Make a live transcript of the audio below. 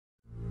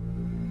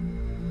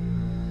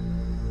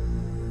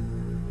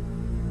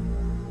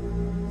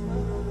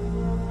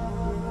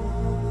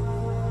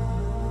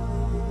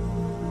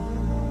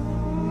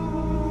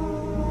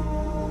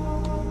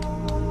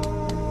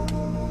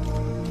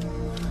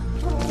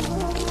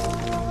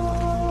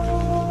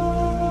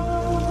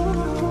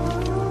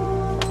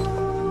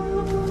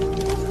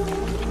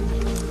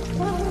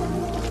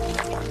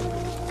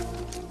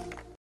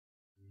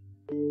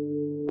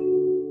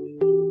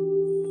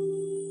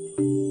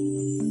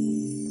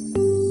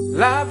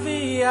La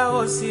vie a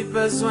aussi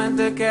besoin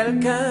de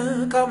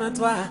quelqu'un comme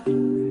toi,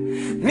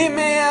 ni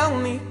meilleur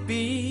ni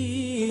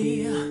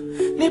pire,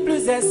 ni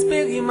plus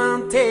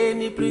expérimenté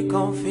ni plus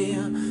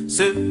confiant.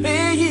 Ce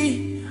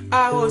pays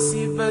a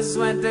aussi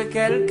besoin de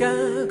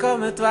quelqu'un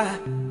comme toi.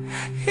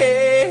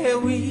 Eh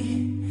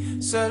oui,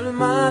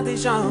 seulement des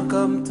gens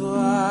comme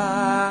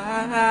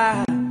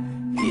toi.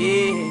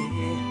 Yeah.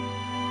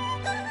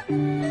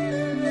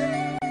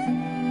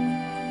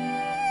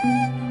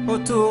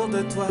 Autour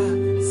de toi,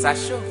 ça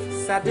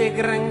chauffe, ça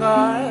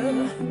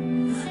dégringole.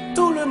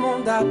 Tout le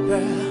monde a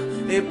peur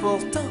et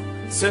pourtant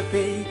ce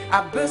pays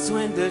a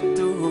besoin de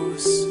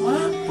tous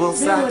pour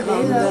sa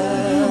grandeur.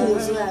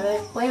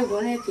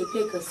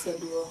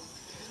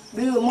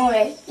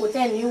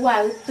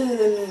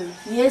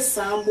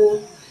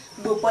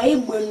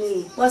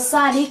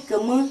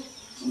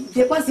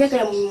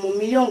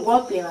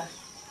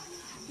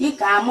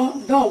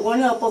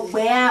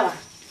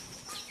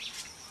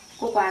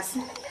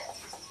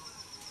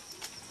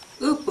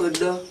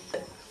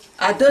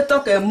 À deux temps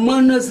que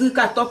mon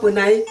zika top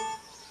naï,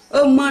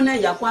 mon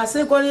ya quoi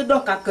c'est quoi les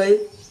docs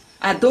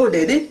à deux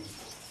de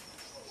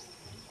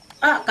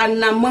ah quand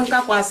na manque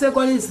quoi c'est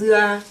quoi les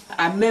à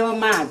même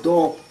ma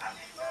do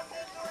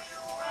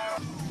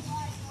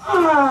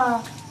ah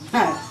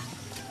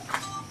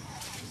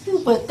tu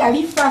peux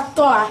KALIFA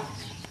toi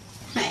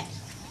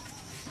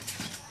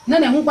non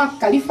mais mon pas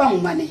KALIFA mon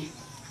mané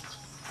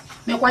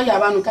mais quoi y a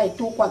pas nous qu'à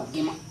tout quoi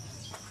gaiement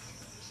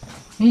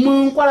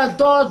mon quoi la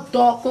do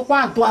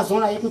quoi doit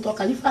zone là et toi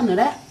KALIFA non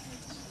là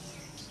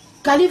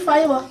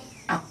KALIFA y va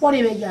à quoi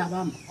les ya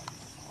va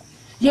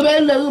je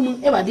vais le mon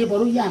et va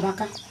déborer ya va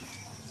ka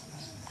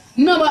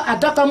non ba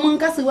adaka mon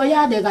ka se va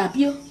ya de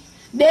gapio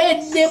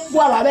de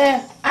quoi va be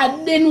a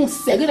de nous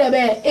segre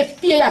be et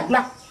pied ya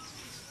gla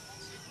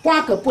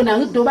point que pour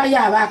na do ba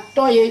ya va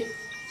toye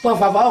pour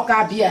va au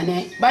ka bien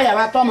né ba ya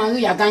va to man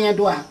ya gagner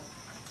doa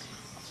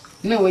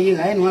non oui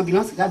ga no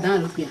ambulance ka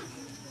dans le pia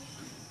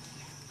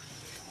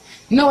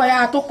non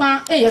ya to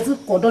kan e yesu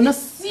ko do na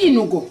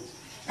sinugo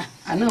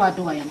ana wa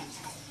to ya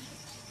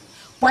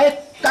poi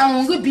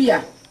kan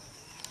rubia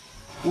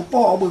o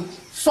pobre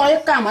só é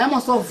cama é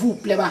uma só vous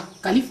plaît ba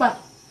KALIFA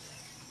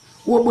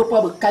o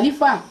pobre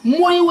KALIFA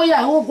moi o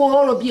ya o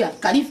go bia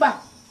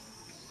KALIFA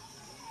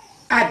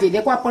a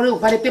de quoi pour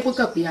va te pour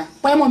que ya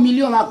poi mon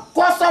million ma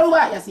gossoro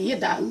ba ya si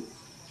da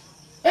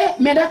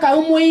mais da ka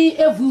moi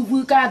et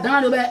vous ka dans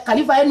le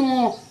KALIFA est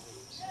non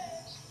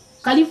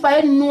KALIFA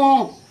est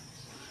non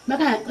mais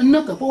quand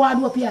non que pour wa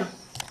do pia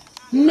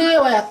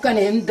non wa ya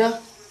kanenda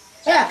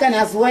e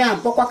kana azoya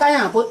mpoko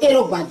kaya mpo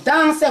ero gba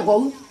danse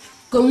go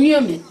ko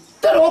nyeme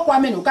tero kwa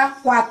menu ka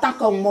kwa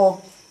tanko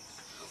mo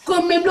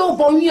ko memlo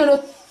bo nyero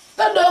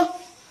todo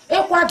e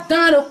kwa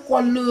dan le ko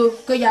le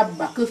ke ya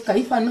ba ke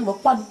KALIFA no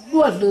kwa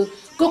do le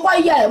ko kwa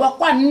ya e ba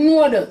kwa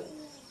no de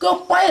ko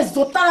kwa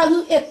ezota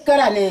ru e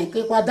kara ne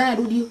ke kwa dan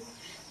ru di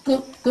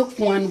ko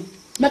kwanu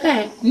me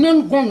kan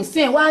non gon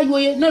se wa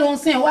yoye non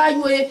se wa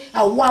yoye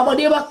awa bo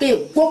de ba ke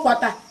go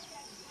kwata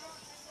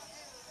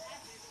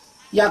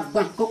ya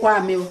gba ko kwa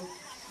me o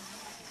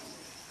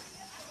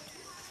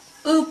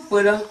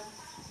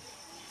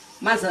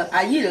mas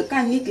aí le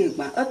kan ni ke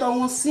gba e to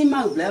won si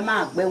ma ble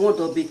ma gbe won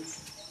do be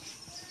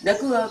de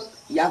ku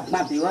ya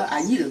gba be wa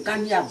ayi le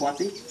kan ni abo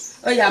pe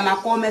e ya ma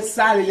ko me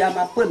sale ya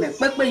ma pe me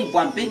pepe ibo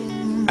pe.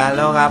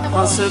 Alors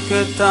apprends ce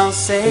que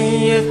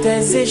t'enseignent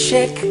tes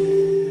échecs.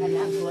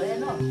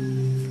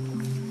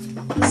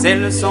 Ces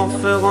leçons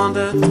feront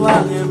de toi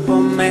un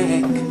bon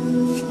mec.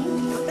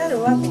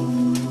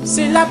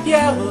 Si la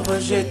pierre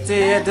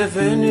rejetée est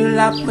devenue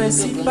la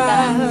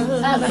principale,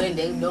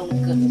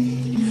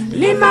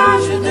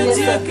 l'image de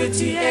Dieu que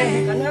tu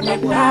es n'est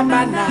pas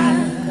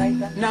banale,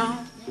 non.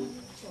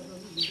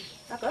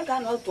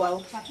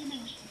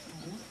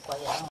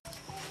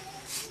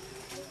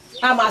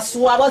 Ama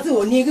sua ba ti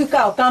oni ri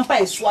ka o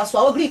campagne sua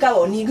o gri ka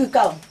oni ri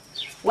ka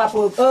wa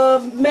po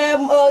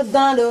même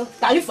dans le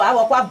KALIFA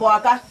wa kwa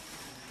boaka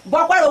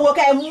bokwa lo wo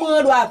ka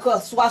mo do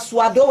aka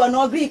sua do wa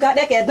no gri ka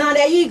de ke dans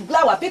le yi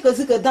gla wa pe que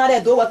si que dans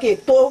le do wa ke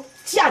to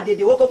tia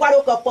de wo ko kwa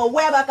lo ko po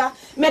we ba ka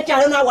me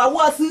tia no wa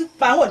wo si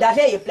pa wo da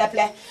je ple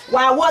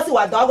wa wo si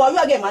wa do go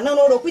yo ge ma no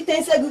ro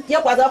kwiten se gu ye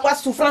kwa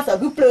souffrance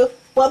gu ple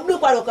po blu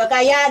kwa lo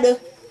ka ya de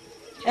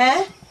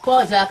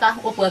ko zaka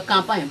o po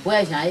campagne bo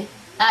jai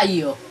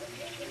ayo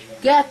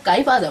que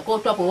KALIFA da ko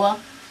to po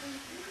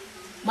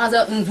mas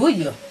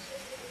nzuya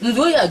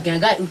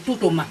ganga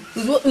tutuma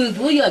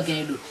nzuya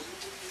gendo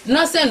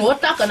na sen o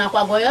ta kana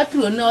kwa go ya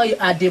tru no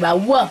adeba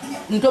wo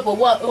ntopo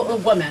wo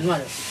go me no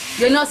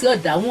ye no se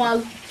da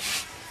won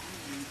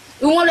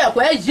won le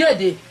ko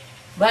ejede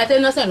ba te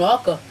no sen o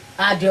ko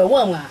ade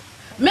wo wa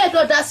me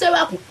to da se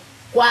wa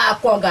kwa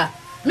koga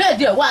me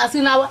de wa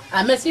sinawa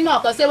amesi no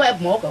ko se wa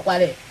mo ko kwa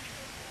le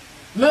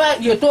me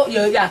ye to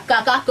ye ya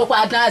kaka ko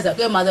kwa danza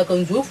ke ma da ko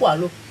nzu fo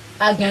alo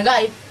aganga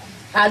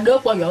ado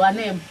ko yo wa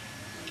nem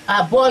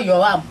abo yo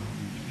wa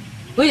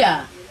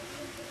oya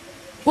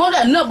ko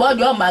da no bo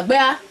jo ma gbe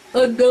a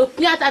odo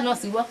piata no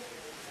siwo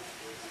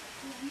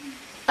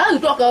a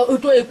to ko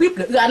to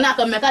equip ga na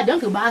ko me ka jan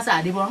ke ba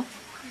sa de bo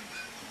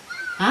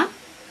Hả?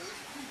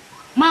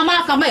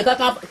 Mà campagne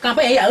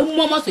campagne ya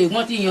mo sui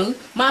mo ti yin.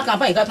 Ma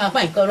campagne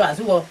ko ra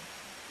su.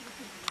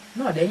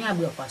 Nó để nhà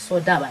bữa phải so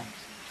đa bài.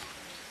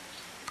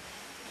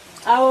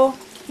 Ao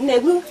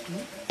negu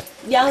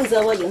yang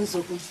za wa yin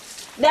suku.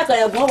 Da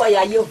ka mo wa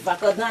ya yo va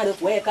ka na de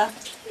ko ka.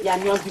 Ya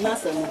nyon bina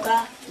se no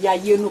ka, ya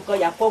yenu ka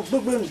ya ko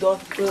gbugbu ndo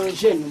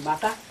jeune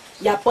baka.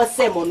 Ya po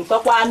se mo no ka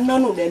kwa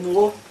nanu de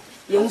no.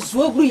 Yin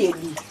zuogru ye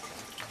di.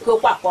 Ko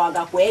kwa ko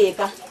ga ko e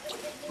ka.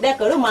 Da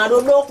ka ru ma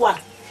do do kwa.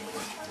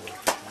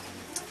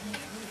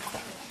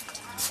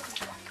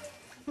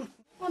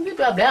 Mo bi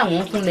to be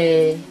àwọn kun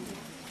le.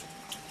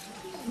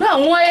 Ba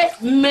won e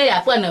me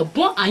ya pa na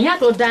bon anya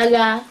to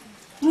daga.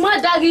 Ma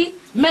dagi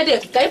me de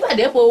kai ba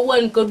de po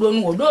won ko do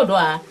nu do do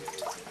a.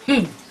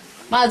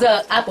 Mà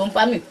giờ apple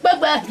pa mi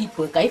pegba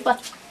ipo kaifa.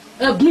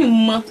 Egbin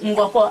mo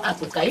ngoko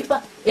apple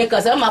kaifa. E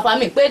kan se ma pa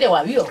mi pe de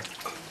wa wi o.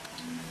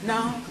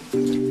 Non,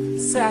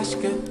 sache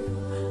que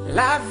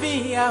la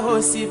vie a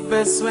aussi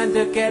besoin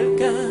de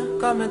quelqu'un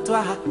comme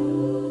toi.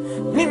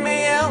 Ni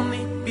meilleur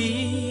ni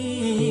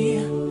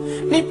pire,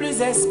 ni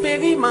plus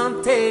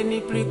expérimenté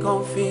ni plus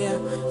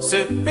confiant.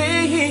 Ce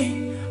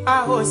pays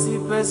a aussi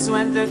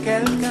besoin de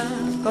quelqu'un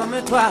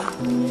comme toi.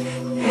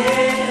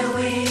 Eh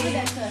oui,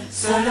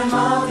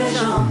 seulement des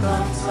gens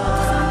comme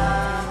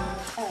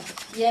toi.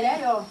 Ye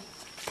đấy rồi.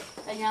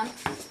 Anh em.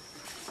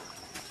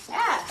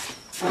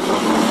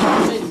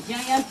 Mình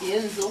yang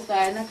tiền số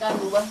cái nó can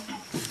đúng không?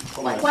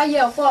 Qua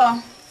nhiều qua.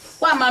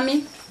 Qua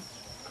mami.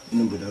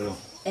 Não pode não.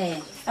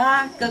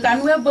 Ke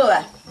kan we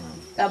ba.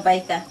 Ka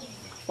baik ka.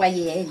 Qua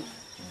ye.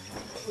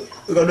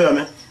 Eu quero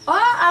ver,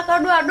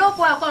 Akadua do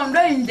kwa kwa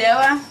ndo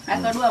ndewa.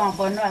 Akadua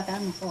mapondo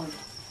akama kwa.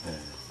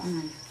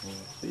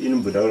 E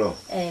não pode não.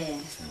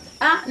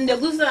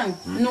 Ndeguzan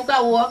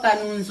nuka wo ka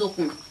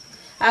nunzuku.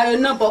 Are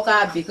no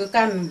boka bi ko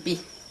kan bi.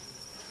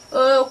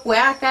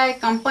 Kwa ka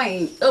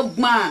campagne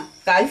gba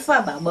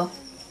KALIFA baba.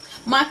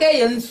 Ma ke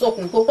yen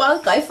sokun ko kwa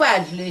KALIFA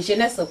le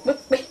jeunesse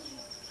pepe.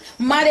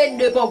 Ma de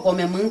de po go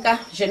me munka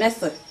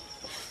jeunesse.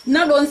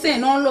 Na don se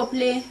no lo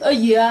ple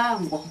ya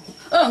ngo.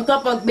 Nka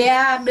po gbe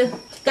ade.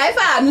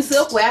 KALIFA nu se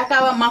kwa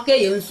ka ma ke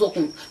yen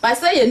sokun. Pa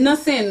se yen na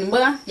sen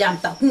ba yam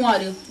ta kun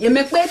ade. Ye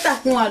me pe ta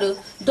kun ade.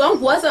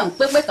 Donc wo san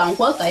pepe kan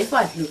ko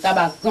KALIFA le ka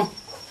ba gan.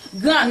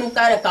 Gan nu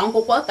ka re kan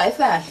ko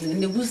KALIFA le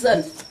ne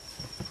buzan.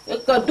 E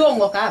ko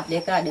dongo ka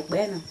ple ka de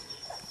pe na.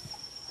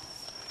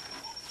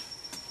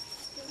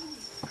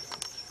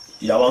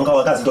 Ya wang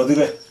kau kasih tahu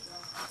dia.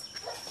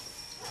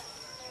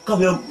 Kau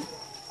biar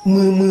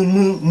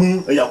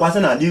mu. Ya kuasa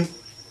nak dia.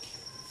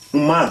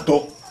 Ma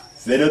to,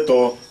 vele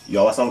to,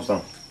 ya wasang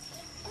sang.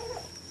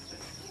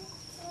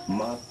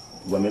 Ma,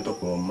 gua meto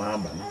ko ma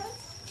ba.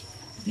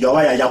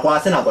 Ya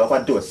kuasa nak gua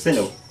kuat tu,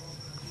 seno.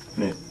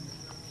 Ne.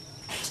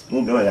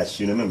 Mu biar ya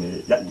sino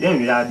me. Ya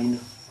ya di.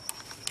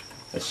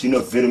 Ya sino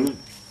vele me.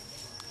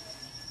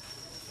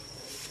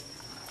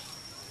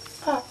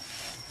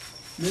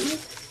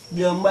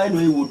 Giờ mấy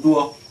nuôi vụ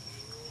đua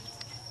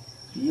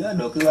giờ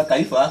được cái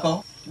KALIFA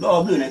không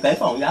đó bữa này KALIFA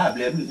không giá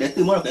bề để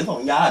từ mới là KALIFA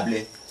không giá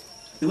bề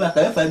từ ba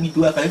KALIFA bị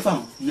tua KALIFA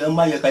giờ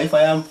mấy giờ KALIFA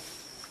em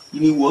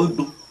đi mua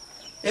đủ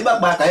cái bác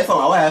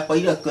KALIFA ở ngoài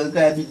phải là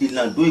cái bị đình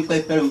làm đuôi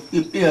cái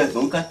cái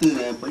giống cá tư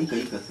này phải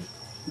cái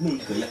mình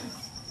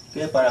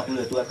cái para cũng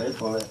là tua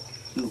KALIFA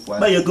từ qua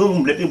Bây giờ cứ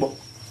không biết đi bộ.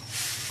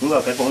 Cứ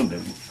là cái con biết.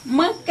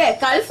 Mang ke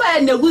KALIFA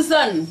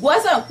neguzan.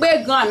 Wo san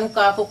pe gan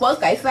ka ko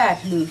KALIFA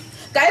le.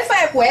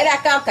 KALIFA ko era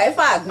ka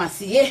KALIFA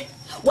agmasie.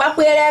 Wa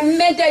pere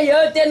meje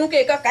yo tenu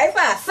ke ka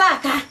KALIFA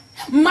saka.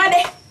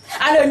 Made.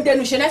 Alo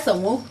tenu jeunesse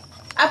mo.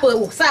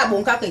 Apo sa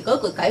bon ka ke ko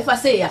KALIFA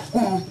se ya.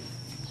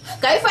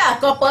 KALIFA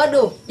ko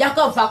podo ya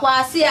ko va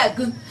kwa si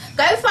agu.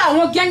 KALIFA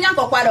won gyan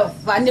ko kwa do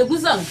va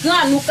neguzan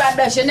gan nu ka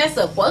da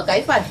jeunesse ko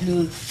KALIFA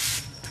le.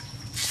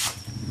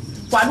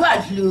 Kwa do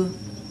adlu.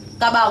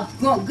 Ka ba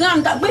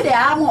gan ka gbe de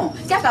amo.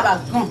 Ka ba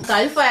gan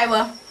KALIFA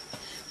wa.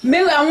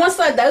 Meu a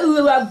sa da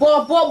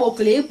bo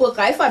kle po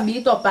KALIFA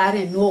bi to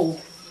pare no.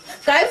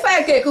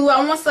 KALIFA ke ku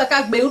a sa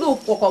ka gbe ru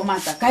po ko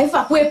mata.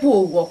 KALIFA po e po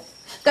wo.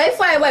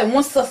 KALIFA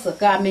wa sa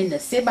ka me na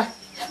seba.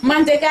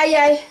 Mande ka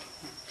yai.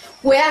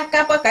 We a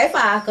ka pa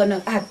KALIFA ka na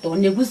ato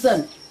ne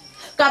busan.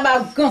 Ka ba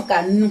gan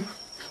ka nu.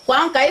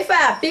 Kwa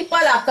KALIFA pi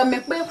pa la ka me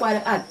pe kwa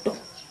ato.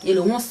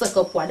 Ele sa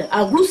ka kwa da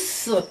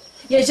aglus.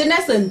 Ye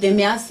jeunesse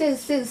ndeme a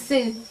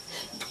se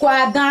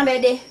kwa dan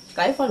de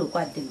KALIFA lo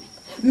kwa de.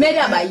 Me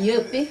da ba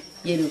yepe.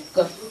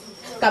 Yeruka.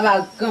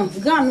 Kaba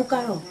gan no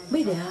caro.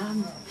 Bede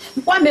am.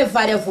 Kwa me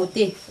vare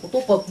voter. O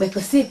to po pe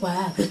que se kwa.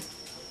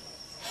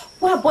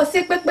 Kwa bo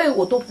se pe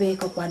o to pe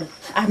ko kwa.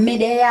 A me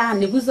de ya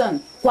neguzan.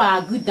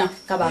 Kwa gudan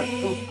kaba.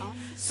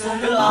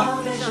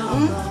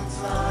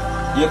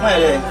 giờ cái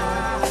này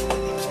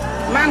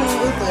Mang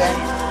u pe.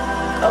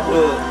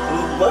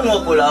 bữa nó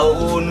của là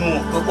nu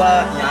có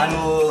qua nhà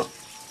nu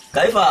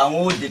KALIFA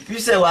ngu depuis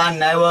c'est wa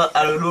na wa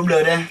alo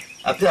double de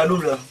après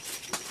double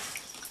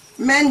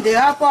Men de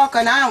apo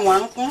kana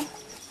wanku.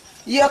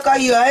 Yo ka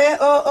yo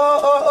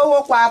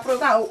o kwa pro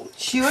ka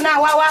shiu na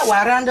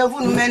wa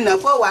rendezvous men na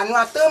po wa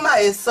no to ma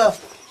eso.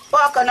 Po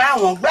kana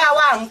won gba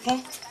wa nku.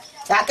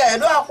 Chả kể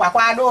đó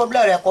quả đô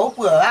blơ để có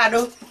cửa ra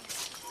đâu.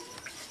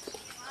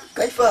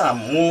 Cái phở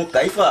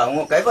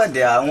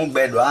để ngu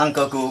bè đồ ăn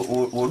cơ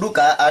u du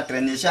ka a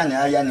tradition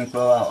ya ya ni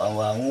pro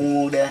wa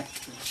ngu de.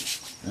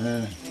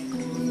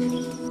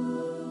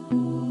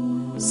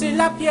 Si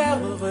la pierre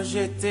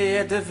rejetée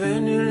est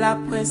devenue la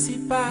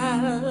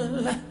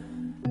principale,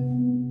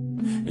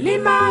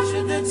 l'image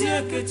de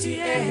Dieu que tu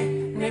es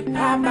n'est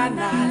pas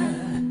banale,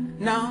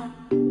 non.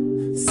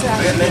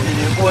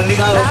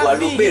 La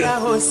vie a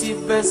aussi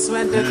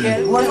besoin de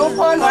quelqu'un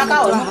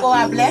comme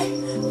toi,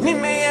 ni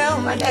meilleur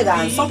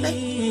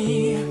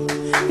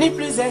ni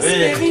plus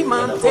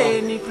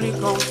expérimenté, ni plus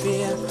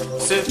confiant.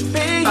 Ce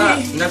pays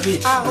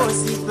a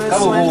aussi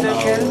besoin de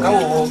quelqu'un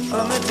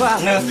comme toi.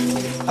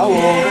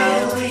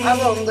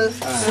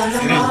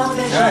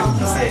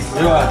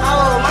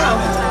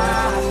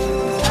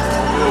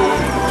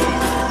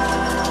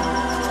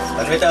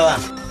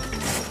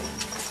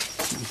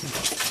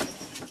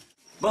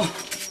 Bon,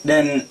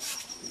 dan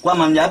qua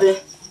mam giáp đi.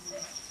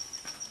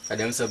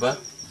 Ada yang sebab?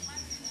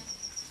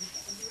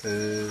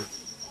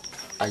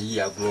 Ayi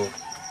aglo.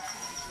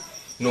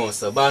 No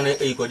sebab ni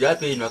iko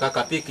japi no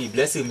kakapi ki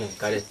blessing me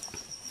kare.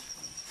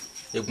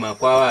 Igma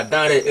kwa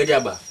danre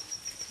ediaba.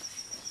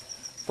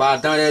 Kwa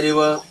danre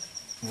diwa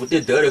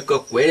vute dere ko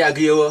kwere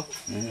agiwo.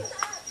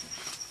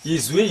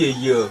 Izwi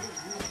ye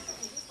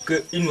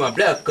que inu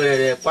abla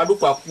kare kwa du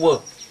kwa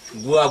kwa.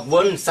 Gua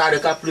gbon sare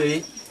ka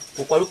play.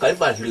 Ko kwa du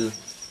KALIFA le.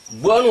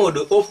 Gbon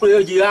do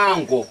opre ji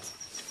ango.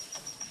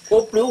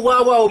 Opre wa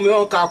o me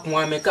o ka kun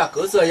ame ka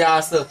ko so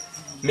ya so.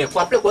 Me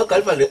kwa ple ko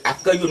KALIFA le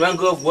akayu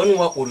nango gbon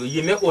wa o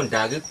yi me on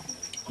dage.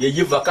 Ye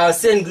yi vaka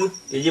sengu,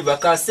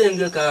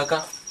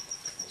 kaka.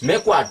 Me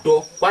kwa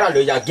do para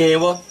le ya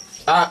genwo.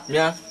 Ah,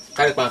 mia,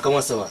 kare pa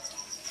kan so wa.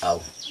 Aw.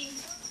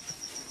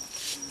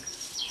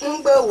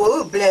 Ngbe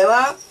wo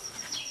blewa.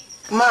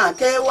 Ma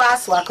ke wa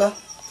swaka.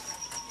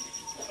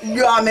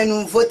 Yo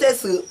amenu voter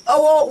sur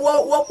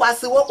wo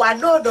passe wo kwa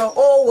dodo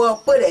o wo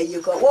pere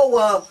yiko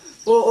wo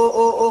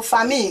o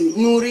famille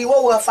nourri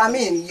wo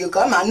famille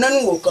yiko ma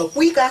nan wo ko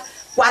kwika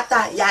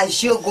kwata ya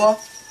jogo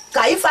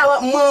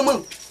KALIFA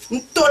maman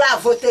ntola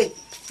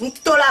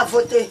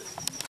voter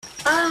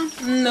Ah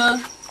no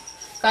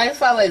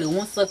KALIFA wa le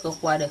won soko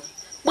kwada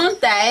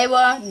panta e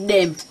wa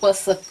dem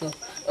posoko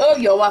o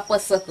yo wa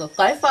posoko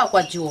KALIFA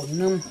kwa jo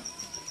num.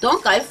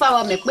 Donc, KALIFA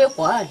va me payer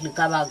quoi le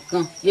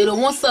cabagan. Et le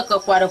monde sait que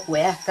quoi de quoi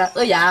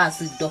il y a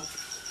assez d'eau.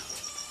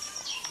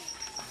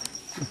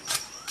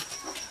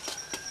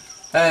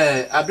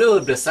 Able o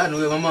blessa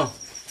no maman.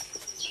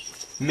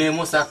 Mais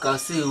mon sac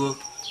cassé o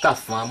ta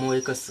femme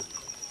o que ça.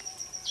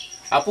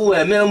 Apo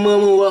e me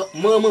maman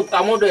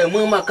amodo e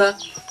maman ka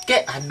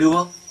ke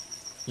adewo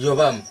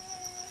yobam.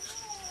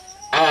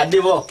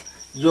 Adewo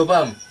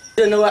yobam.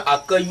 Tenawa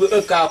akayu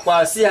e ka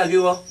kwa si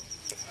agewo.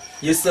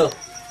 Yeso.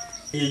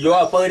 Iyo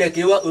apare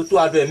ke wa utu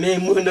ado me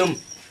munum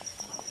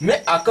me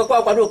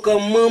akakwa kwado ka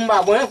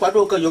mumba bo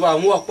kwado ka yoba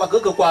mu kwa ka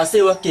kwa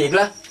se wa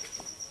kegla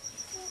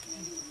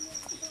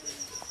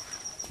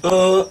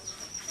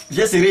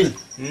Jesiril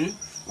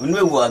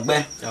unwe wo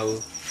agbe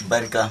yawo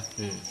barika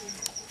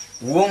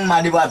wo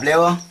ma de wa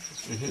blewo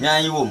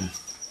nyan yiwo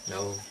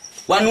yawo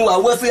wanu wa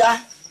wosia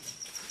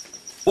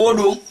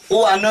odo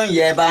o anan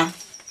yeba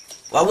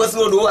wa wosi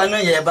odo o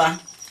anan yeba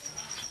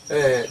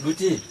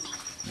luti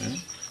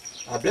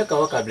Able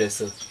kawa ka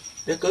blesse.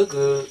 De que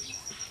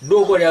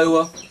do ko ya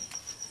wo.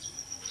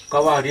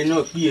 Kawa ri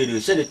no piye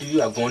de se de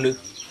tu agonde.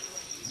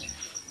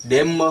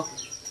 Dem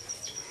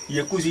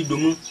ye kuzi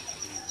domu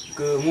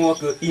que moi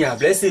que il a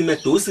blessé mais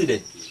tout c'est de.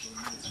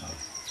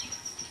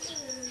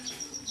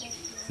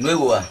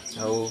 Nuevo ah.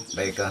 Oh,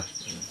 Baika.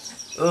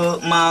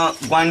 Ma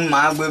gwan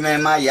ma gbe me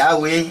ma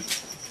yawe.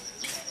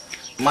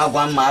 Ma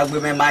gwan ma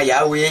gbe me ma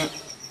yawe.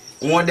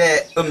 Won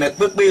de me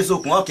pepe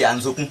sokun o ki an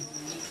sokun.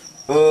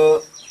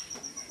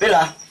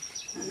 Bela.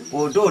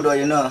 O do do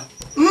you know.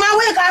 ma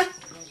weka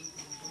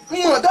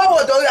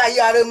mo do ya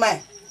yare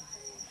mai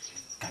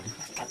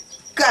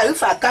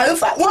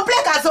KALIFA won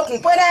ple ka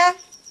sokun pere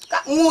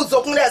ka mu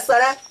sokun le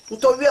sare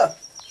ntobi o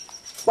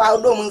wa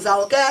do mu za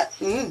o ke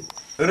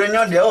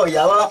Renyo de o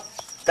yawa.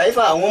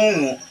 KALIFA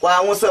won mu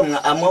kwa won so mu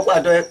amo kwa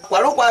do kwa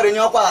ro kwa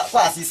renyo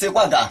kwa sise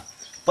kwa ga.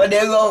 Po de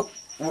ro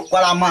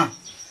kwa la ma.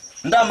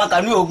 Nda ma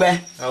ka nu ogbe.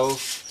 oh.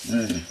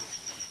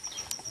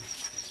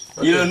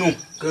 Yenu.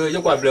 Que je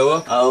kwa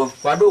blewo. Oh.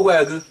 Kwa do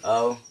wa gu.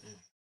 Oh.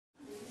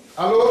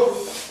 Allô?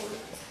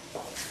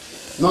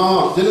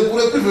 Non, je ne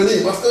pourrais plus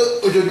venir parce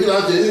qu'aujourd'hui,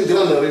 là, j'ai une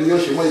grande réunion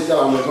chez moi ici à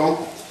la maison.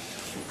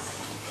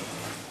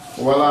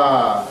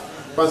 Voilà.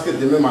 Parce que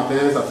demain matin,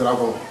 ça sera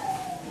bon.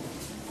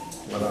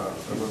 Voilà.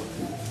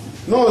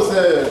 Non,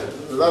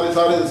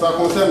 ça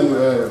concerne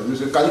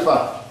M.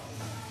 KALIFA.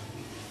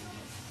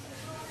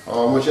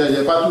 Oh, mon cher, je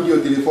n'ai pas tout dit au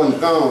téléphone.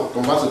 Quand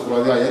on va se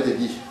croiser ailleurs, je te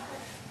dis.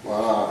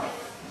 Voilà.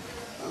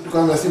 En tout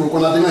cas, merci beaucoup.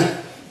 On a demain.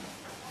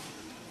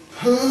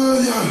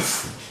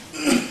 Yes.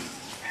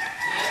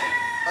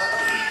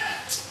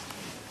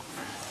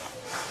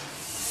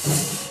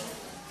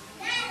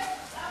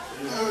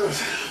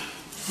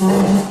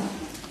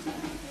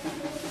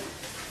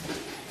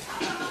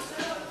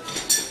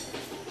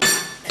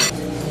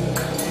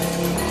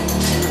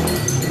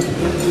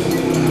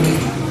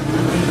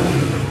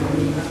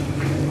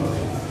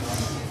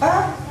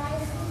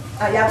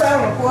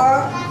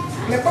 quoi,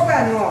 mais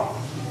pas non.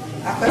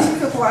 Après, si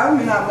tu crois,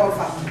 mais n'a pas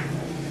fait.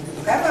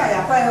 Quand il y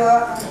a pas eu,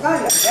 quand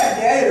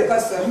il y a le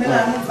casse, mais n'a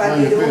pas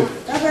de l'eau.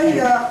 Quand il y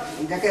a,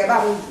 il y a quelqu'un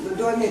qui me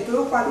donne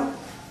tout, pas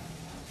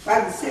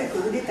de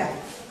cercle de détail.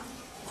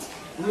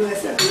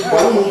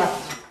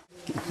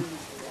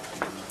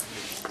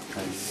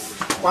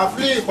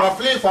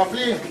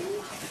 Papli.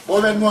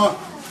 Emmène-moi.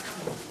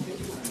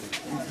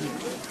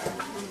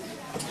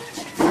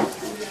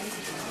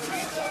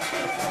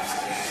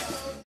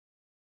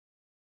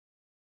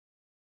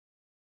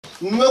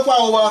 Nous quoi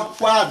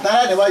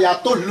dans il y a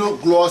tout le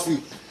gloss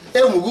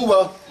et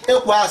muguba et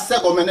quoi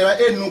c'est comme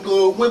et nous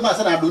que moi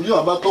ça na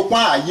dodio ba ko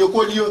kwa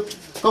ayekolio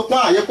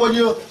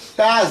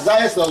ka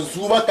za eso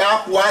zuba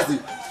ka kwazi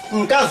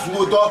nka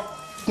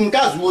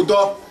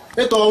zuodo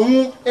e to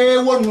hu e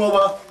wonu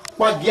ba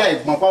kwa dia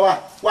igbon pa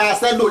wa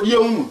se do li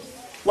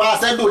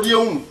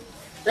ohun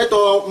e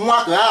to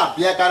nwa ka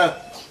bia kara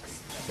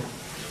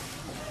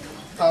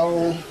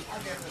awo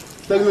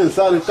tegmen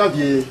sare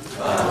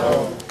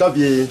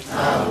kavie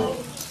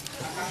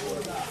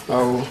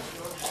awo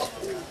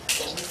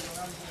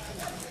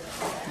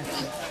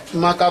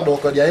maka do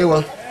ka dia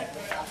ewa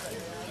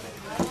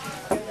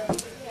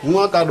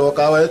nwa ka do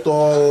ka we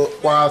to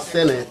kwa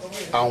sene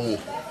awun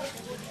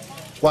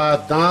kwa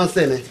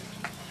danse ne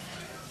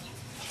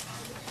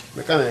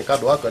me kana ka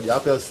do ka dia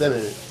pe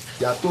sene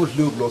ya to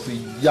le glo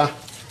fi ya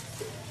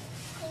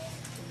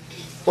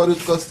kwa do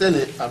ka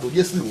sene ado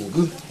yesu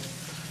ngu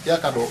ya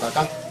ka do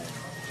ka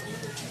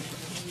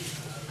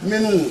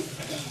menu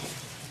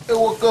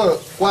ewo ka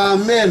kwa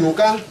menu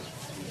ka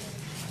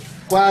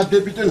kwa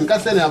député nka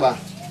sene aba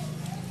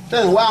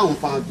ten wa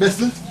nfan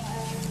gbesi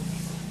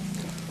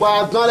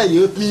kwa dan le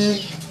yo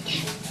pi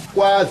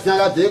kwa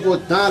zanga de ko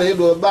dan re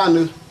do ba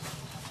nu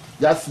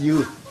ya si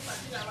o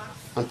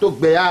an to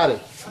gbe ya re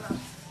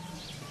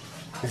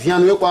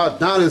vianu kwa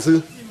dan re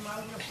su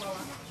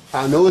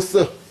ano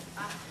se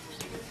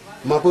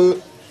ma po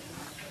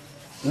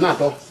na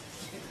to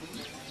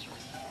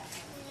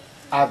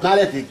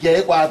adare ti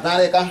ge kwa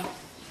adare ka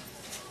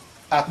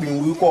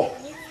apinwu ko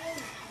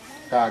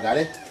ka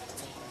gare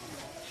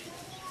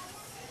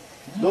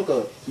donc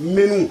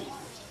menu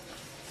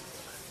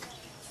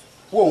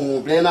wo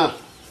won blena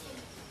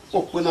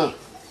o pena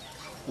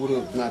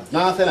woro na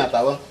dan se na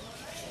tawo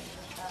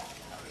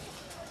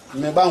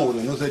me ba woro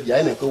no se dia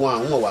ene ko wa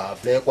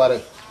ble kware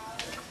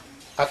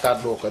aka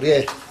do ko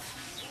re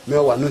me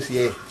wa no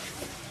sie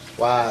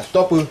wa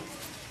stop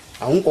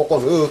awun kokko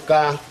no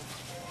ka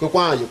ko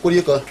kwa yi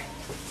kuri ko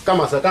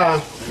kama saka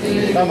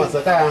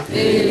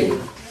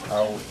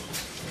awo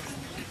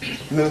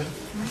ne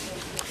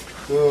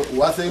so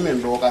wa se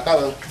men do ka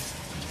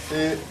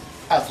e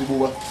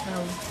asubu wa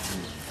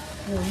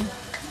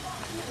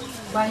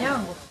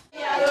Banyango.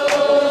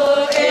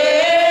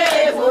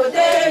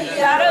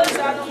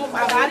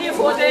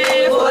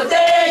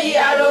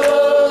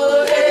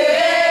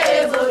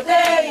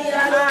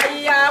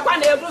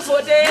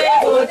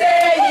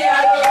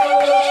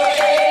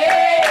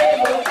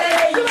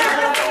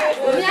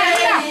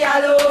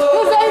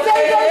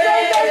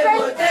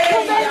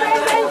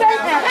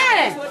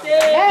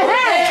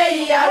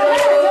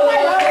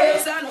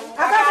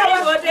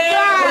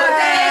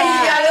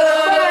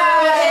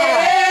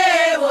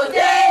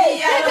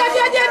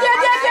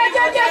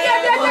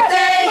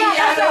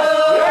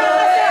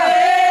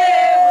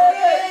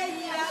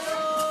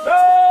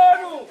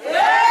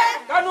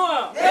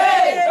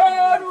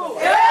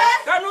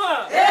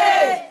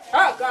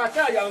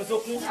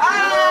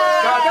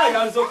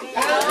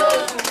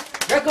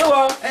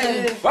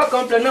 Wa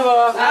komplene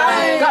wa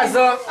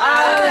kazo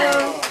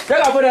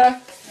tega bude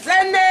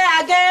Zende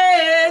age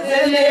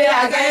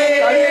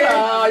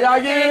Kalifa ya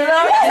gira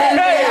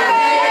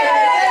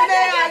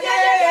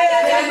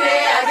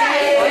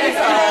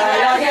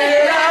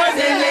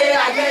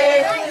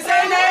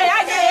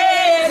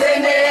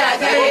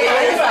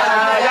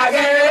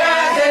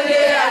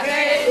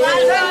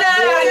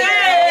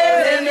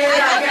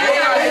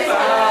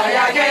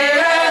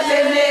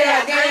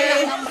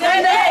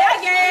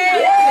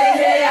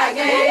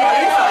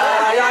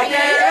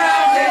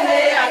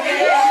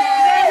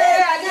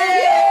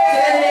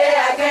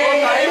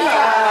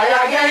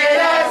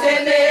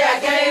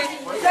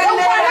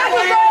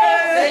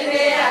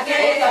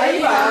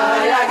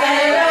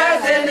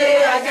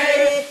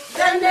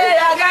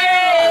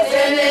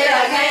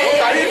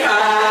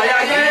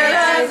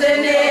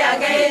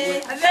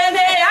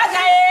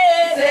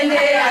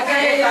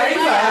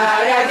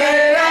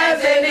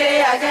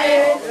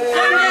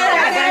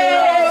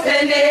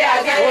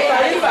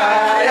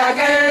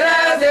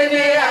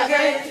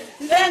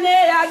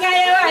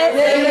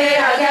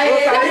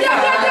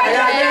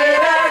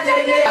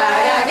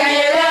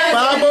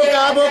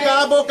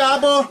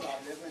Cabo,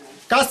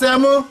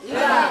 Casemo,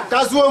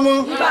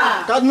 Casuomo,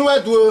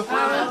 Canuedo,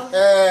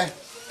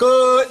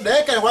 que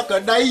de que va que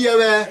daí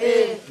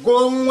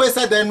com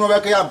essa de novo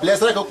que a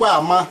blessa que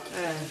qua ma.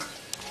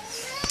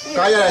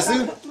 Cai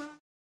assim.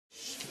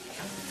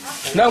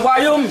 Não,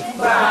 quayum,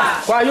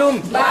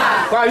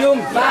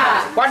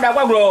 quadra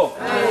quagro,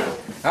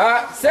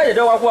 Ah, c'est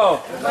de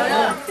quoi?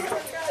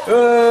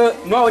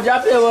 Moi, au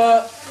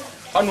Japon,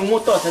 on nous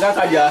monte ça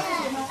quand il y a.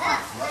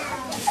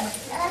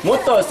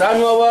 Monte ça,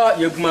 nous avons,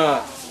 il y a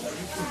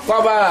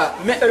quoi,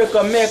 mais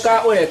comme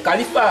meka ou les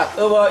KALIFA,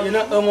 il y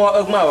a un mois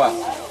augmenté.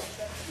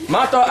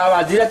 Maintenant, à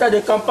la directeur de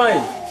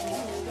campagne,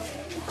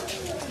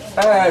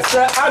 ce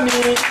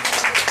ami,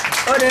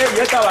 on est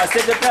le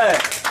secrétaire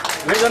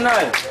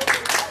régional.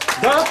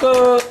 Donc,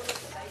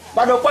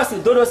 pas de quoi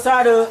c'est de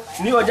ça,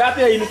 nous au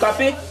Japon, il nous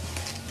capé.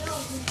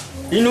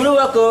 Il nous dit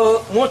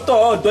que mon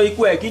temps doit y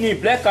couper, qu'il n'y a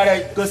pas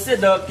que c'est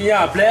de qui y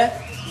a appelé,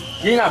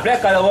 il y a appelé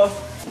carrément.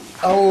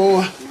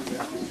 Oh,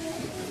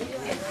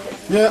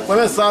 yeah, when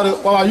I saw the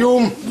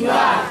Wawayum,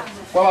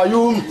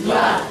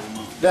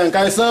 then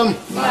Kaisam,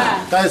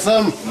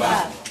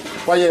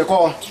 what you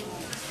call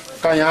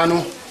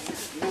Kayano.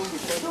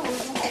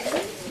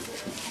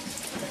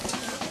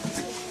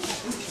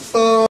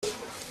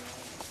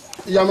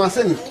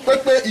 Yamasen,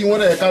 quickly, you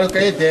want to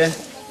calculate there.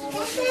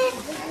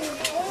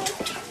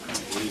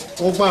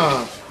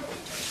 Opa,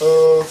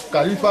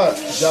 KALIFA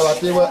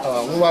Javatewa,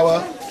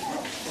 Wawa,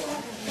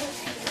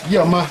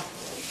 Yama.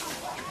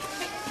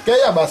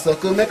 Kaya basa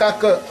ke mereka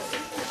ke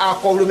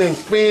aku lumen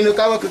pin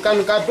kawa ke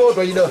kan kado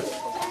do ida.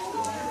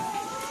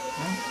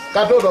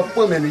 Kado do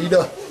pun men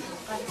ida.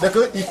 Dek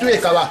itu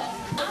kawa.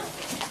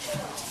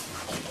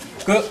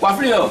 Ke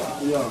waflio.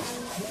 Ya.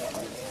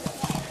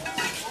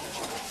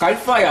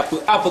 KALIFA ya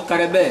apa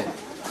karebe.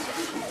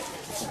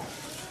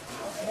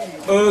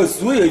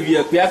 Suye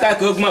vie pe aka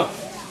ke gma.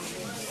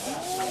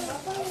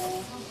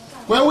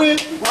 Wewe,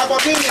 wa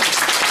kini.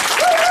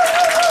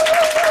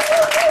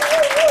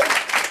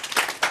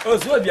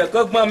 Suye vie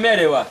ke gma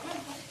mere wa.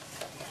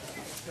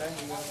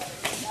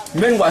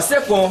 Men wa se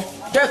ko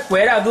ke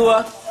kwera go.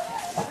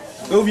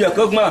 Vie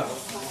ke gma.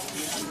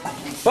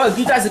 Ba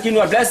gita se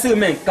kinu bless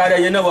men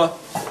kare ye na wa.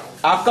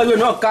 Aka yo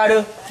no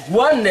kare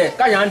wonne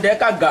ka yande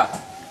ka ga.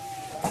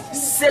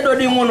 Se do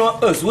di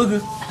ngono suye.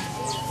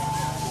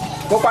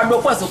 Ko kwa do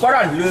kwa so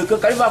kwa le ke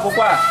KALIFA ko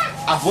kwa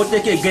a vote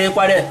ke gen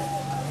kwa de.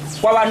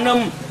 Kwa wa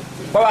nam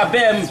kwa wa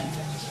bem.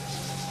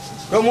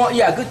 Romo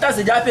ya gita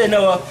se jape na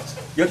wa.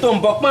 Yo to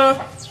mbokpan.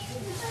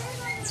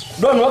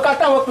 Do no ka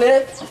ta wo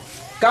ple.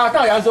 Ka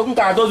ta ya so kun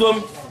ka do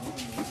zum.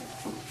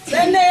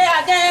 Sene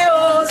again,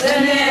 oh,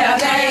 sene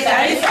again,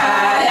 KALIFA,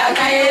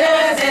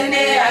 again,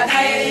 sene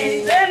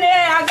again, sene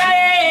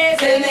again,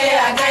 sene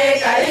again,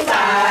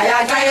 KALIFA,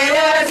 again,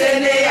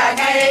 sene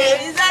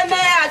again,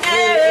 sene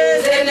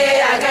again, sene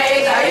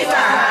again,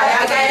 KALIFA,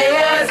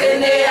 again,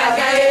 sene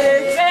again,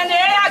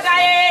 sene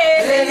again,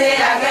 sene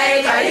again,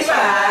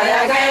 KALIFA,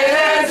 again,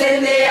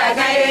 sene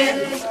again,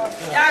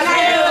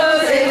 again,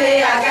 sene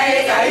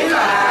again,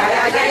 KALIFA,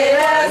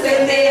 again,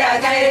 sene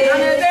again.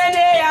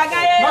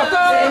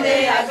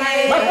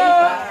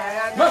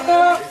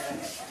 Maka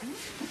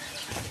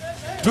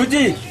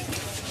Duty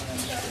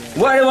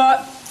Whatever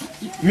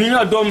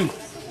Mina dom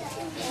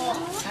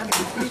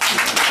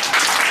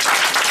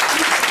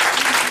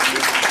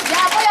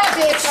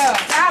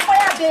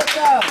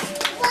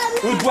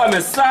Udwa me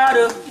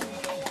sare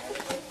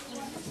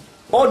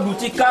O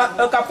duty ka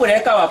pure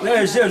ka wa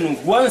pre jeune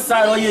won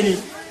sare yeni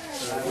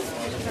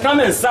Quand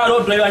men sare o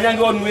driver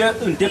nyange o nuye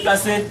un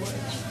déplacer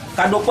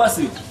ka do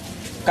kwasi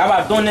ka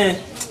ba donner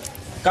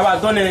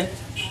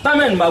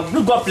Tamen ma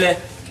blue gople.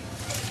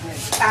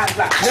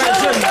 Aba.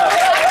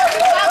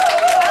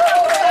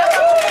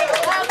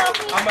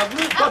 Ama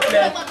blue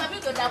gople.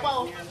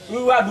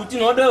 We wa duty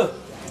no do.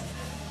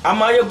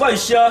 Ama ye go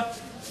ise.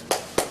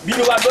 Bi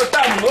ni wa do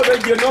tam no do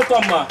je no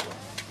koma.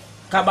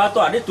 Ka ba to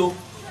adeto.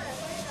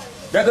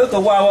 Da ko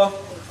wa wo.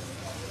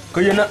 Ko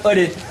ye na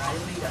ore.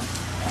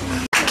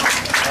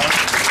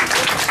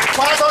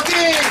 Kwa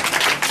toki.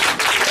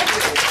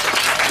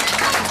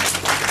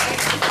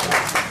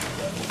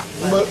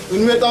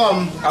 Une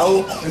tawam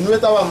au une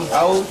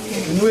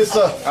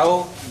sa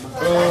au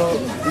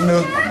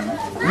ne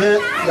mais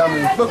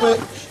yam pepe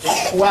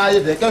wa ye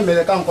de kan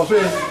mele kan ko fe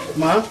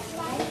ma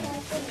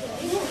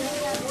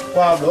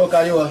kwa do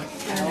ka yo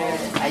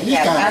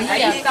ayika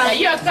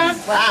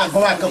ah ko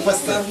wa ka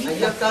pasta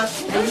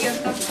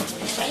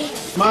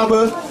ma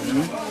be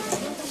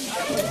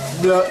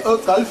de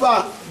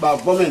KALIFA ba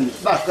bomen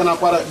da kana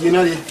para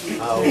yinari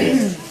au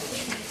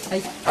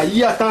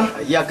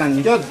ayika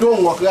ni ke do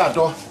ngo ka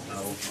do.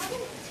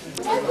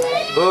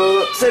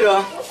 C'est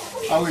là.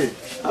 Ah oui.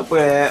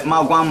 Après,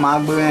 ma grand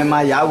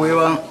ma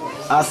yawe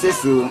assez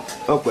sur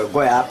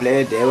quoi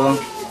appeler des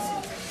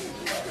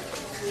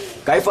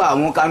KALIFA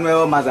mon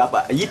canoué ma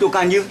zapa yito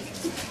kanyu.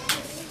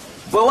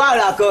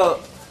 Voilà que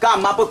quand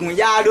ma pok mu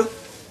yadu.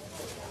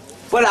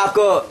 Voilà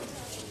que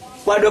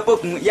quoi de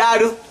pok mu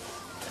yadu.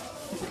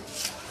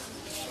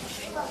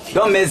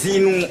 Donc mais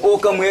inu o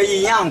comme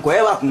yi yang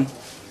quoi wa kun.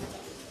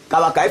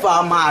 Ka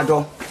KALIFA ma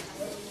do.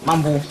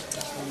 Mambu.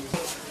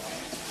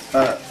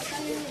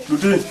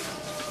 Duty.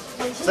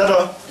 C'est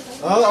là.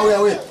 Ah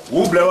oui.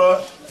 Où bleu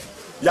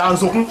ya un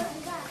sokun.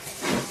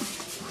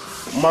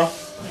 Ma.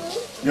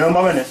 Ya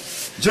ma mene.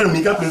 Je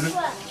mi ka plaisir.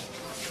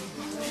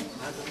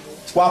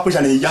 Kwa pe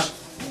jane ya.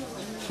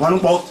 Wa nu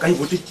po kan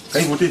voter.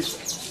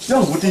 要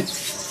voter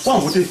pas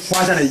voter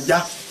quoi ça les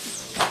gars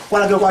quoi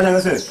la quoi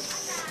ça c'est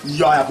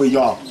yo ya po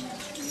yo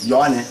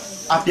ne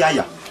apia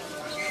ya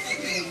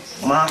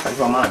ma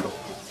KALIFA ma do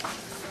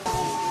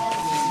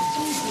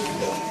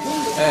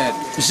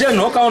je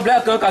no quand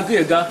black ka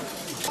gars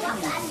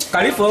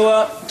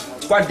KALIFA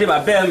quoi débat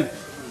bem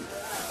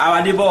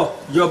awade bo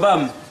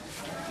yobam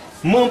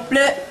mon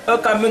plaît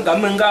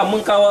kamenga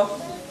munkawa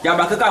ya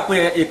ba ka ko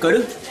e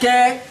kere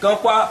ke kan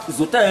kwa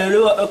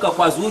zotelo ka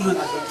kwa zulu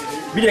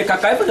bi de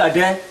KALIFA ga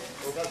de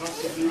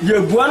ye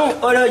buanu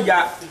ore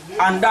ya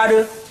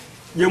andade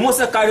ye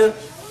mosa kare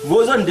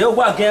vozon de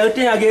wa ge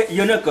te ya ge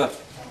yenaka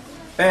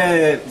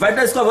va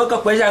de sko ka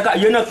kwa ja ka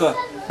yenaka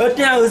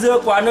te ya ze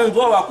kwa nan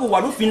zo wa ku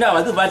wa du fina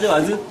wa du va te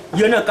wa zu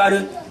yenaka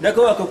de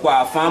ko ka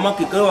kwa fama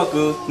ki ko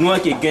ko no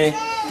ke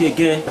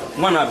gen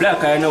wana black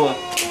ka na wa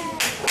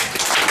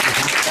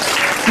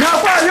na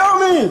kwa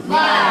yomi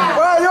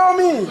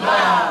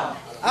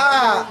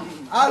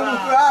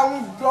alukura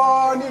un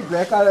do ni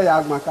black ka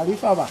ya gba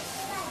KALIFA ba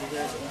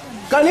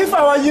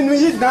KALIFA wa yinu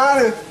yi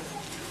dan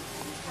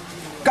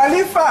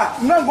KALIFA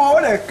na gbo o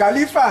le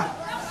KALIFA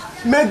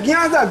me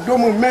gianza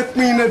domu me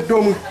pin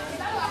domu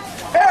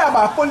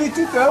aba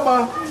politique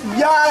ba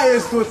ya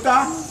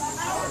esota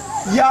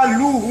ya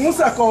lu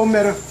musa ko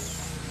mer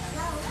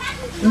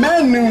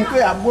men ko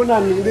ya bona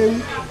ni re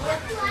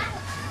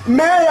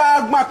me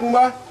ya gba kun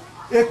ba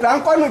e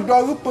kan ko nu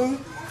do rupo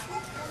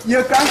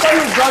ye kan ko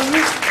nu do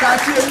ni ka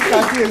ti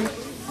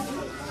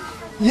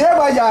ye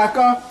ba ya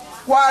kan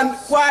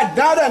kwa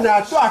dada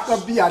na to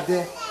akobia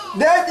de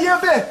die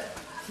be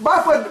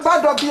ba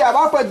do bia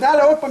ba po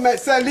dada o po me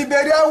se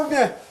Libéria ou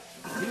bien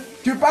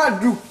tu pas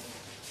d'où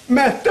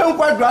mais tant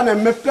quoi doit ne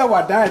me faire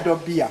wa dada do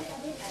bia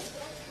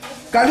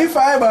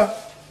KALIFA ba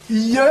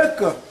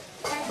yeke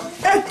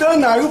et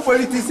un aru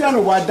politicien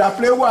wa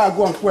d'appeler wa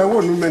gon kwa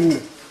wo nu men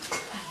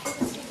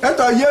et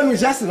to ye nu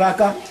just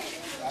raka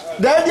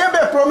de die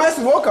be promesse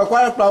wo ka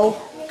kwa pa o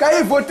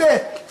kai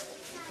voter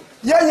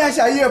ye nya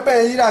sha ye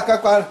pe ira ka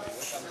kwa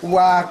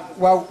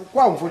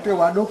wa voter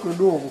wa do ko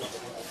do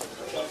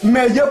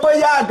mais je peux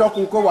ya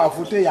do ko wa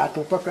voter ya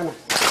to pekana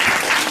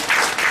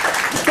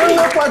to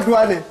ko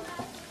douane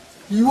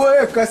iwo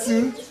e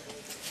kasi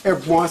e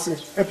bonse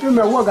et puis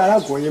me wo gara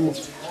goye mo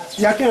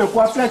ya ken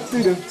ko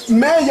affecter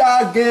mais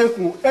ya gen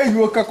ku e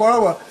yo ka ko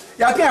wa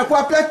ya ken ko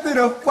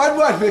affecter kwa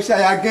do de sha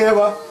ya gen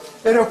wa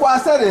e de ko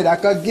asere da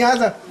ka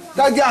giaza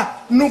ka ja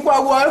nu kwa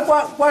wo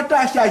kwa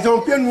ta sha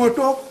Jean-Pierre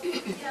Moto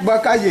ba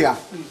ka ya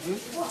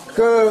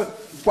que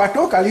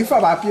kwato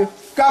KALIFA ba pie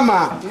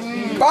kama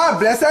ba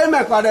blessé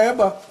me kwa de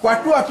ba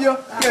kwato apio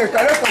ke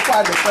kare ko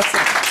kwa de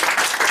pesa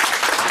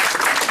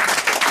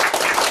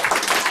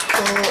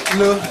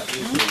le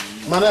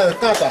mana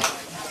kata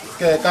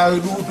ke ka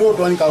du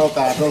do ni ka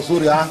do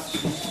surya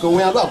ko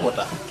wi aba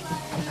kota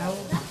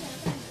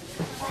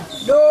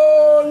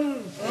Don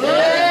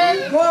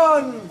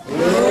Gon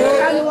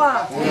Kanwa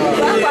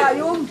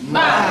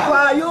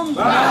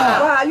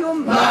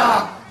Wayum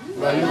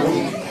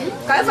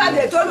KALIFA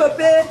de todo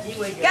pe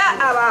ya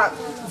aba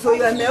so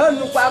yo me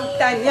onu kwa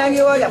tanya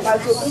ni o ya pa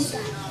so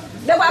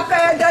de kwa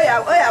ka de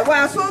ya o ya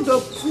wa so do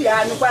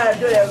ya nu kwa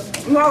do le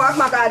no wa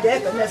ma ka de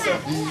ke ne so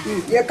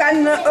ye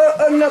kan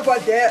o no go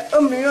de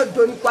o mi yo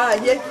do ni kwa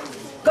ye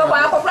ko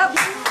wa ko pra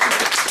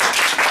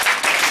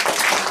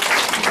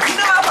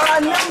no ba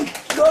nem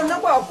do no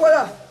kwa ko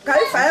la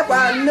KALIFA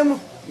kwa nem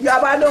ya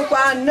ba do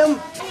kwa nem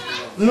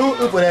nu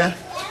upure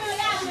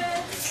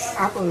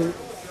ako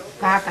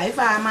ka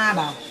KALIFA ma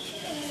ba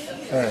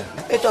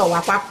eto wa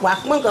pa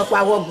mon ko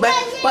kwa wo gbe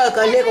po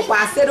kan le ko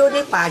kwa se do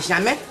de pa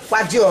jamais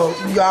kwa di o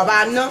yo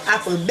ba no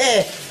apo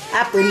be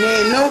apo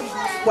ne no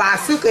kwa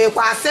su ke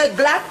kwa se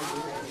gla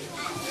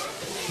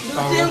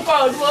tin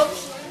ko do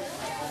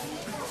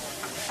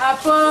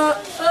apo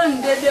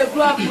on de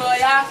group no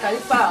ya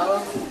KALIFA o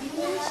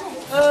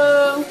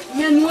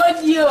me no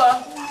di o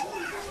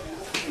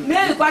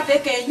me kwa te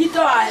ke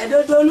yito a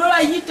do no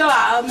la yito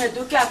a me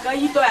to ka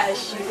yito a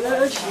shi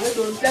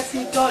do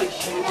blessing to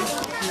shi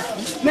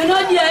me no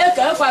di e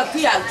ka kwa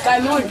ki a ka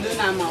no lu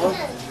na ma o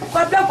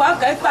kwa pe kwa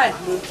KALIFA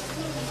lu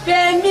pe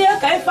mi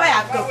KALIFA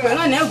ya ko pe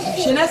no na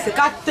gu shi na se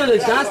ka to le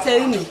dan se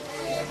ni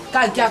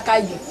ka ja ka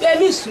yi pe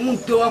mi sun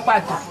to wa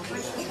pada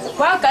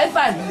kwa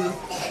KALIFA lu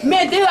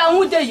me de wa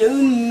wu de ye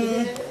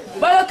nu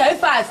bo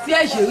KALIFA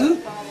siège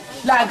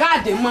la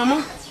garde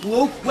maman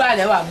wo kwa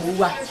le wa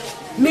bo wa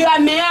mira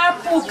mea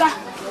puka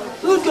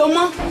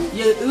udomo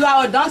ye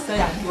la danse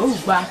ya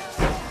ogba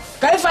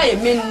KALIFA ye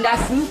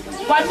mendasu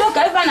kwa do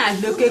KALIFA na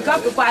le ke ka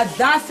kwa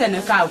danse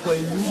ne ka ko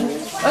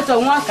ilu o to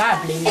won ka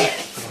ble ni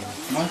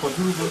mon ko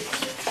duro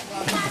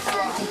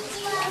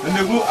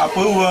ndegu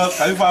apowo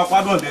KALIFA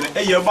kwa do de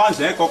e ye ba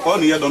se kokko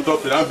ni ye don to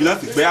plan bilan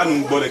ti gbe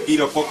anu gbo le ki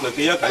le kokko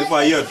ke ye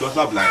KALIFA ye do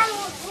sa bla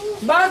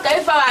ba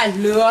KALIFA wa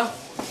le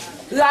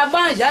la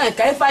ban ja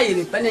KALIFA ye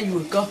le pene yu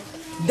ko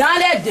dans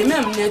les deux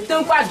même ne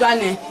tant quoi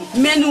douane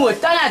mais nous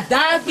autant là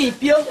dans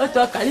pipio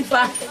auto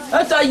KALIFA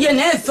auto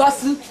yene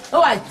sosu o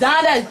wa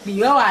dans les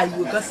pio wa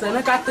yu ko se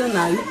na ka tan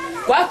na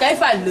quoi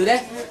KALIFA le re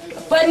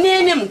Pas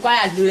ni même quoi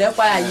à lui,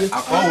 quoi à lui.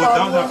 Encore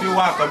autant ça fait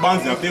voir que bon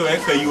ça fait ouais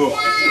que yo.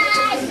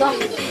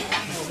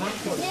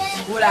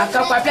 Voilà,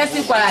 quand quoi place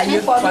quoi à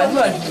lui, quoi lui.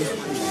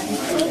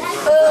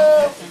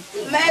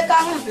 Mais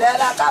quand on plaît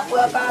la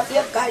capoeira,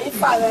 quand il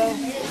fallait,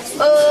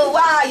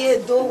 ouais,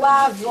 do,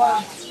 ouais,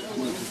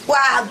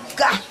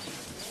 waga,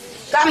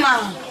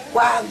 comment,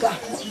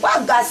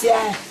 waga, c'est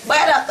un,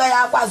 voilà que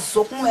y'a quoi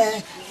zouk,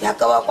 mais y'a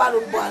quoi le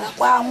bois,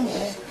 quoi,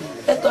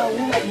 et ton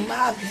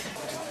ma vie.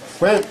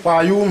 Ouais,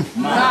 pas youm.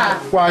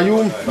 Quoi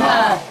youm.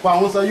 Pas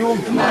on sa youm.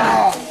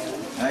 Ma.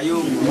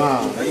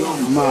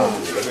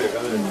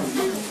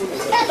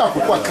 T'as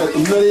pourquoi tu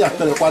ne l'as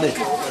pas le quoi de?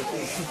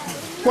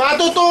 Quoi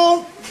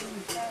toto?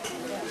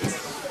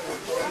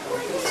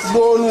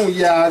 Bon, il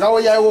y a là où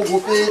il y a au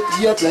groupe,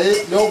 il y a plein,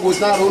 le groupe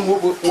dans le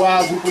groupe, ou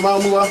à groupe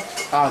mamoua,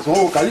 à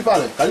son KALIFA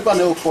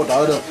n'est au port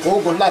d'ordre, au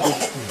groupe là.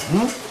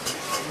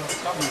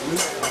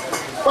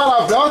 Pas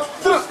la blanche,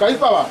 truc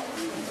KALIFA.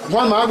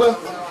 Moi, ma gueule.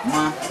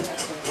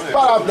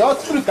 Pas la blanche,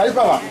 truc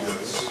KALIFA.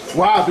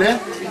 Ouah, plein.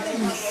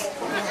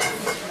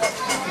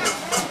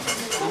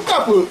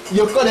 Cap,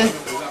 il connaît.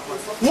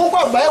 Mon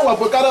quoi, bah, ou à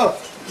peu près,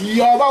 il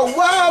y a pas,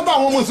 ouah, bah,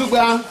 on me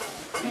souvient.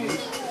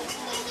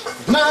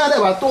 Nada,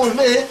 va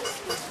tomber.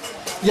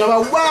 Yaba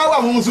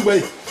wawa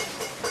munzube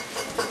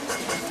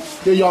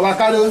de yaba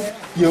kado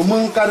ye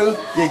mun kado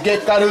ye ge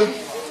kado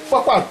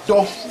papa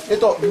to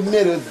eto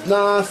mere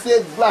dans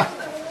ces glas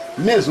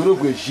mais zoro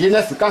go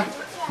jeunesse ka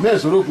mais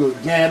zoro go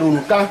gero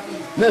ka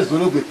mais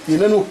zoro go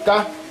tinenu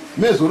ka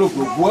mais zoro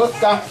go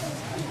boka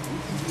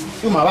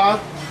umaba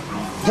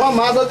mo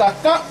ma go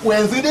ka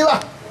wenzi de ba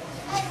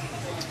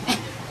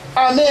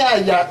ame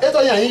aya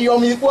eto yan yo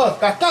mi po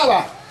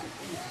kakaba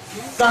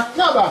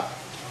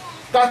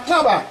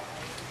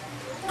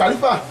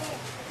KALIFA,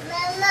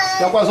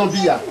 y'a quoi son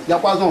billard, y'a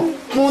quoi son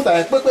monte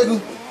avec peu de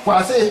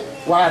passé,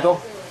 voilà donc.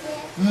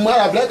 Moi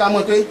la blague à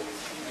monter.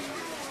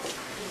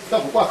 Ça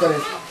pourquoi faire?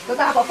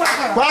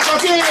 Quoi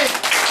continuer?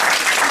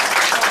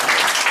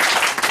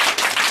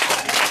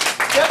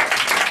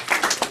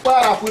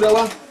 Voilà pour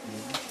d'avoir.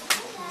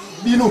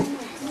 Binou,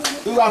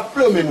 tu vas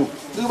pleumer nous,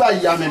 tu vas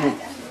y amener nous.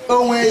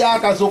 On est à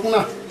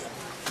Kazokuna.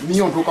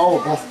 Million de cas au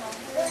bon.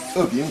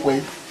 Bien quoi?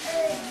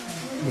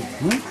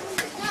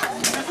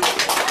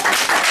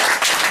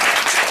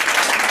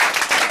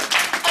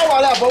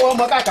 Voilà, bon,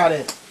 mon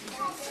cacare.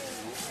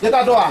 De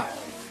ta doa.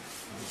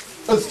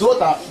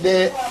 Zota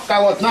de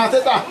carotte na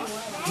teta.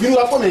 Binu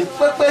la pomme,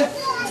 pepe.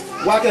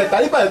 Wa ke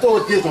KALIFA to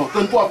deson,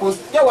 kon to apos.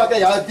 Ya wa ke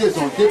ya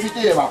deson,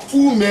 député e ba,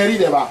 ou mairie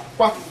de ba.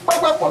 Pa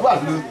ba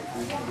bleu.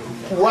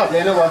 Wa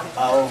bleu ne wa.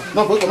 Ah oh.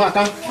 Non, ko ma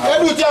kan. E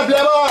du ti bleu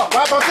ba,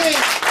 wa ko ti.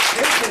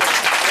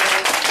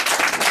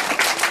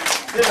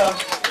 C'est là.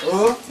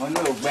 Oh, mon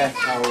no gbe.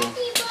 Ah oh.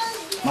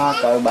 Ma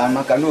ka ba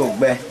ma ka no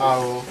gbe. Ah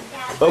oh.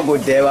 O go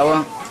de wa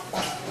wa.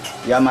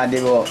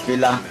 Yamadebo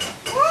fila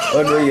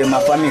odo ye ma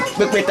famille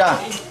pepeta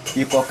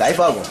iko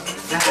KALIFA go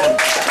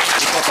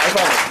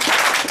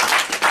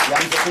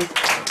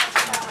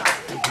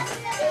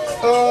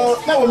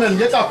na wo men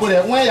je ta ko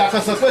re won ya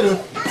kan so pe do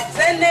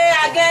Sene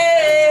age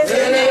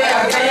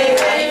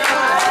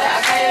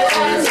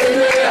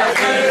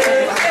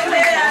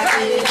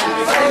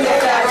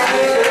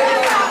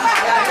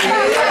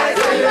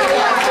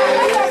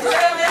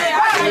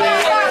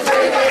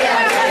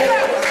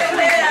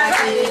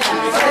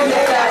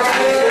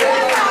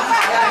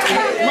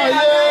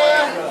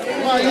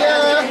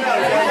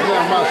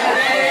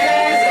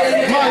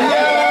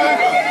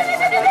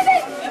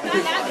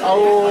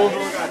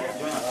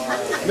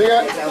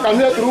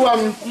kami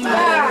truam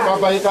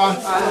papa ika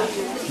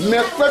me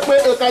pepe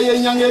e ka ye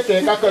nyange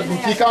te ka ka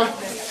dutika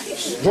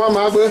mo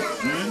ma gbe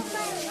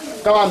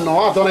ka wa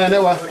no ato ne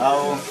wa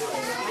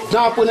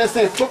ja po ne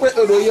se pepe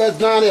e do ye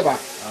dan le ba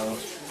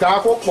ka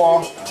ko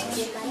po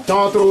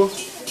tantro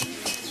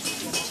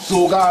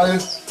soga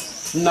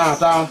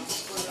nata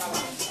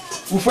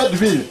vous faites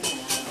ville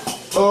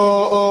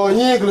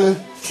nyigle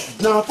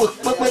na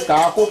pepe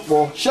ka ko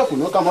po chef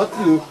no ka mo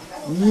tu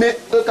me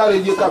e ka le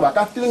ye ka ba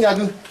ka tu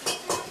nyagu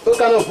au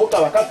canal pour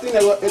qu'à la capitine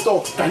et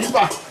au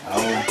KALIFA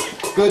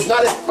que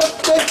dans les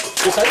petits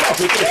au KALIFA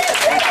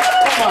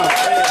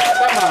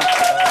comment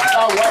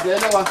ah ouais bien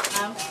là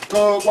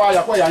que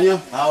quoi y a rien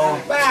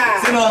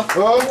sinon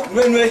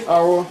oui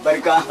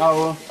barika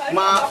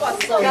ma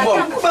bon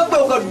peu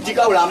au du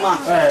cas là ma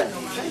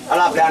à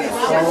la plane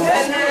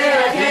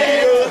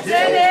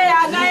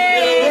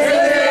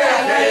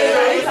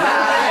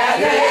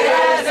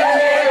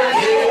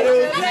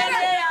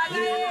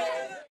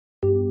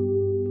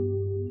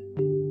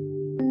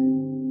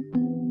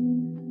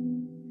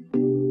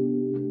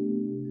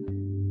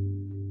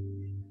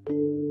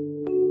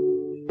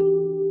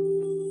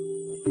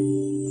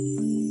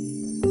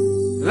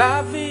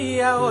La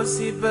vie a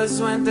aussi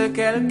besoin de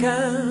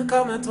quelqu'un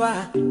comme toi,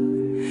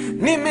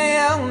 ni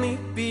meilleur ni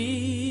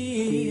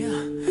pire,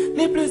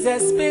 ni plus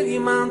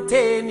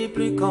expérimenté ni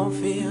plus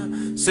confiant.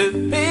 Ce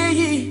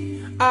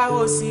pays a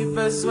aussi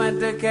besoin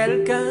de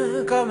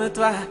quelqu'un comme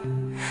toi.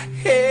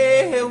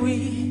 Eh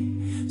oui,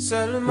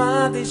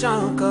 seulement des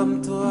gens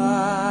comme toi.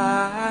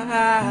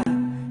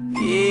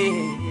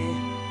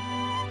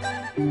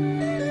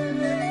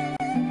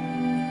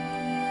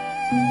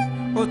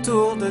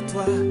 Autour de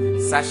toi,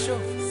 ça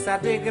chauffe, ça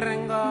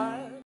dégringole.